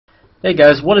Hey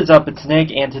guys, what is up? It's Nick,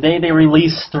 and today they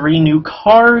released 3 new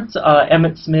cards,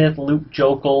 Emmitt Smith, Luke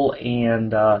Jokel,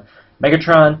 and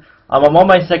Megatron. I'm on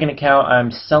my second account. I'm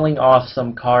selling off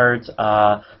some cards.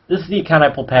 This is the account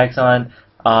I pull packs on.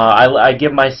 I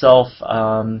give myself,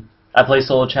 I play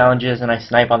solo challenges and I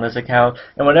snipe on this account,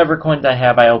 and whatever coins I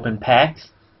have, I open packs.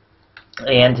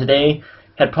 And today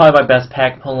had probably my best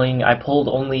pack pulling. I pulled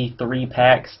only 3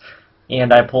 packs,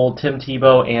 and I pulled Tim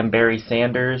Tebow and Barry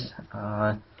Sanders.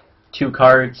 2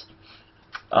 cards.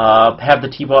 Have the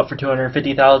Tebow up for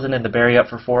 250,000 and the Barry up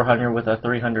for 400 with a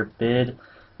 300 bid.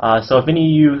 So if any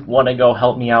of you want to go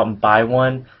help me out and buy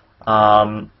one,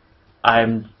 I'm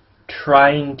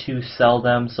trying to sell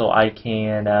them so I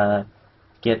can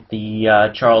get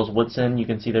the Charles Woodson. You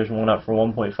can see there's one up for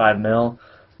 1.5 mil.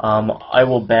 I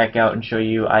will back out and show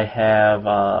you. I have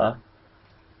let's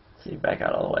see, back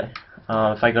out all the way.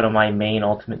 If I go to my main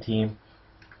Ultimate Team,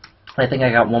 I think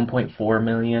I got 1.4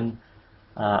 million,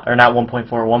 or not 1.4,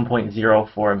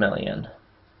 1.04 million.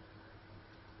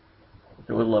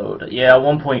 It would load. Yeah,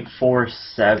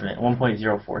 1.47,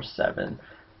 1.047.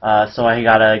 So I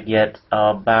gotta get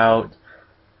about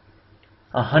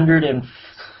 100 and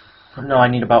no, I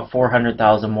need about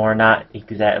 400,000 more. Not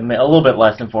exact, a little bit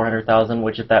less than 400,000.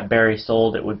 Which if that Barry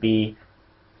sold, it would be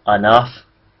enough.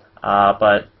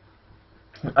 But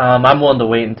I'm willing to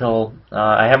wait until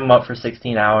I have them up for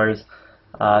 16 hours.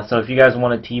 So if you guys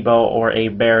want a Tebow or a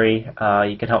Barry,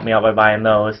 you can help me out by buying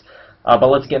those. But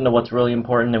let's get into what's really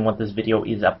important and what this video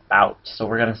is about. So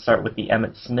we're going to start with the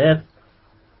Emmitt Smith.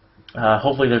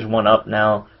 Hopefully there's one up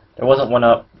now. There wasn't one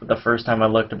up the first time I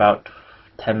looked about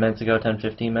 10 minutes ago,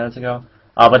 10-15 minutes ago.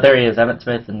 But there he is, Emmitt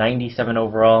Smith, 97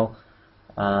 overall,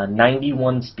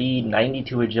 91 speed,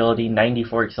 92 agility,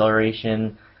 94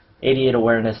 acceleration, 88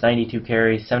 awareness, 92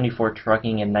 carries, 74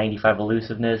 trucking, and 95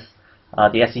 elusiveness.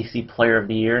 The SEC Player of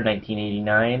the Year,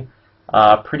 1989.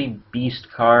 Pretty beast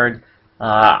card.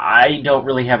 I don't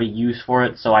really have a use for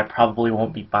it, so I probably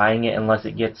won't be buying it unless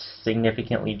it gets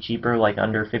significantly cheaper, like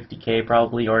under 50k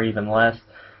probably, or even less.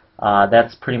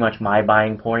 That's pretty much my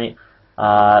buying point.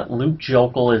 Luke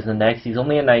Jokel is the next. He's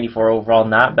only a 94 overall,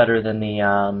 not better than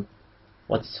the,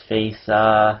 what's his face,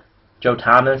 Joe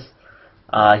Thomas.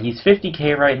 He's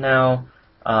 50k right now.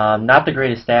 Not the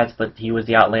greatest stats, but he was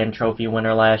the Outland Trophy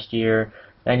winner last year.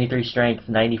 93 strength,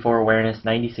 94 awareness,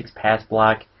 96 pass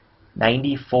block,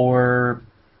 94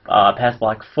 pass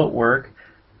block footwork,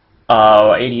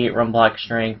 88 run block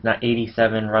strength,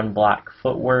 87 run block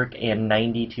footwork, and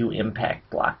 92 impact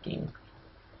blocking.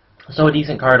 So a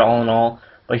decent card all in all.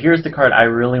 But here's the card I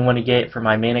really want to get for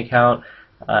my main account.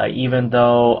 Even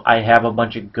though I have a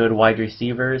bunch of good wide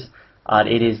receivers,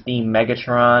 it is the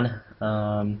Megatron.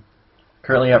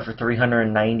 Currently up for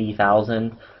 390,000.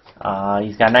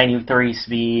 He's got 93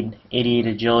 speed, 88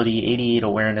 agility, 88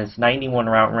 awareness, 91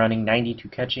 route running, 92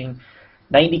 catching,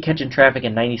 90 catch in traffic,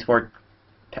 and 90 sport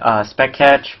spec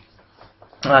catch.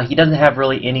 He doesn't have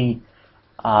really any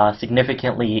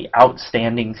significantly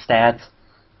outstanding stats.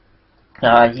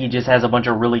 He just has a bunch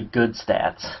of really good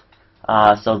stats.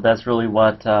 So that's really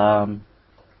what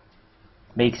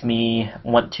makes me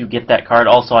want to get that card.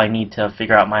 Also, I need to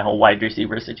figure out my whole wide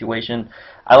receiver situation.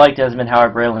 I like Desmond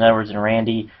Howard, Braylon Edwards, and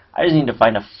Randy. I just need to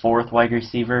find a 4th wide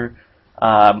receiver.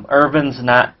 Irvin's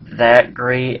not that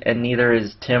great, and neither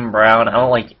is Tim Brown. I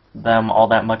don't like them all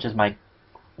that much as my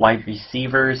wide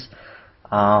receivers.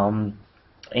 And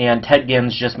Ted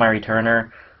Ginn's just my returner.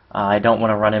 I don't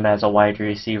want to run him as a wide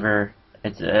receiver.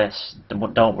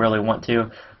 Don't really want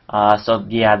to. So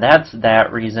yeah, that's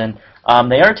that reason.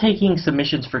 They are taking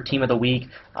submissions for Team of the Week.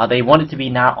 They want it to be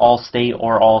not all state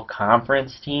or all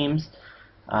conference teams.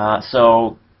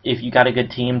 So if you got a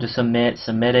good team to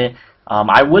submit it.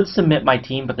 I would submit my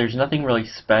team, but there's nothing really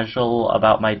special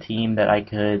about my team that I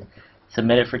could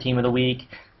submit it for Team of the Week.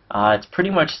 It's pretty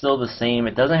much still the same.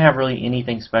 It doesn't have really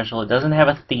anything special. It doesn't have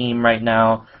a theme right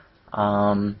now.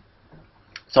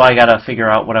 So I gotta figure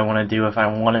out what I want to do. If I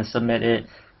want to submit it,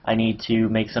 I need to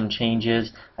make some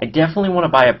changes. I definitely want to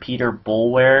buy a Peter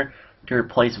Boulware to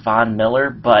replace Von Miller,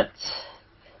 but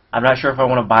I'm not sure if I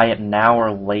want to buy it now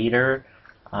or later.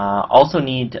 Also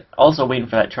waiting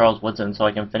for that Charles Woodson so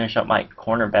I can finish up my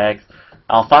cornerbacks.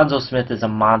 Alphonso Smith is a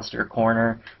monster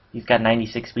corner. He's got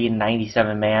 96 speed and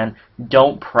 97 man.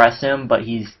 Don't press him, but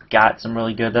he's got some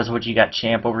really good. That's what you got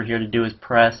Champ over here to do, is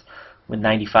press with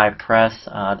 95 press.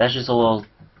 That's just a little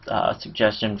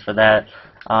suggestion for that.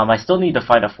 I still need to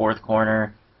find a 4th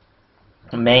corner.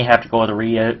 I may have to go with a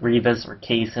Revis or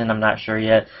Kaysen. I'm not sure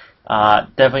yet.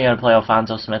 Definitely going to play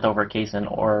Alphonso Smith over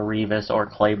Kaysen or Revis or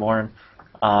Claiborne.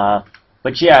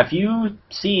 But yeah, if you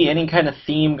see any kind of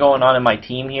theme going on in my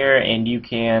team here, and you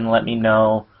can let me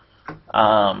know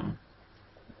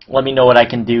let me know what I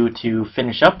can do to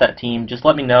finish up that team. Just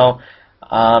let me know.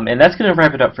 And that's going to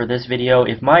wrap it up for this video.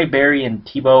 If my Barry and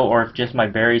Tebow, or if just my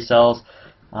Barry sells,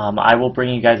 I will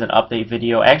bring you guys an update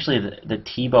video. Actually, the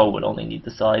Tebow would only need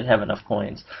to sell. I'd have enough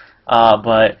coins.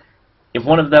 But if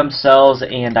one of them sells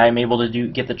and I'm able to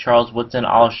get the Charles Woodson,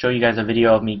 I'll show you guys a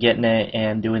video of me getting it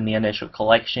and doing the initial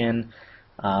collection,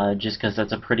 just because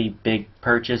that's a pretty big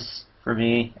purchase for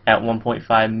me at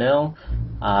 1.5 mil.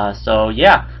 So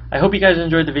yeah, I hope you guys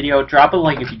enjoyed the video. Drop a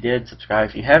like if you did, subscribe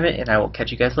if you haven't, and I will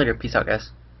catch you guys later. Peace out,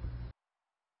 guys.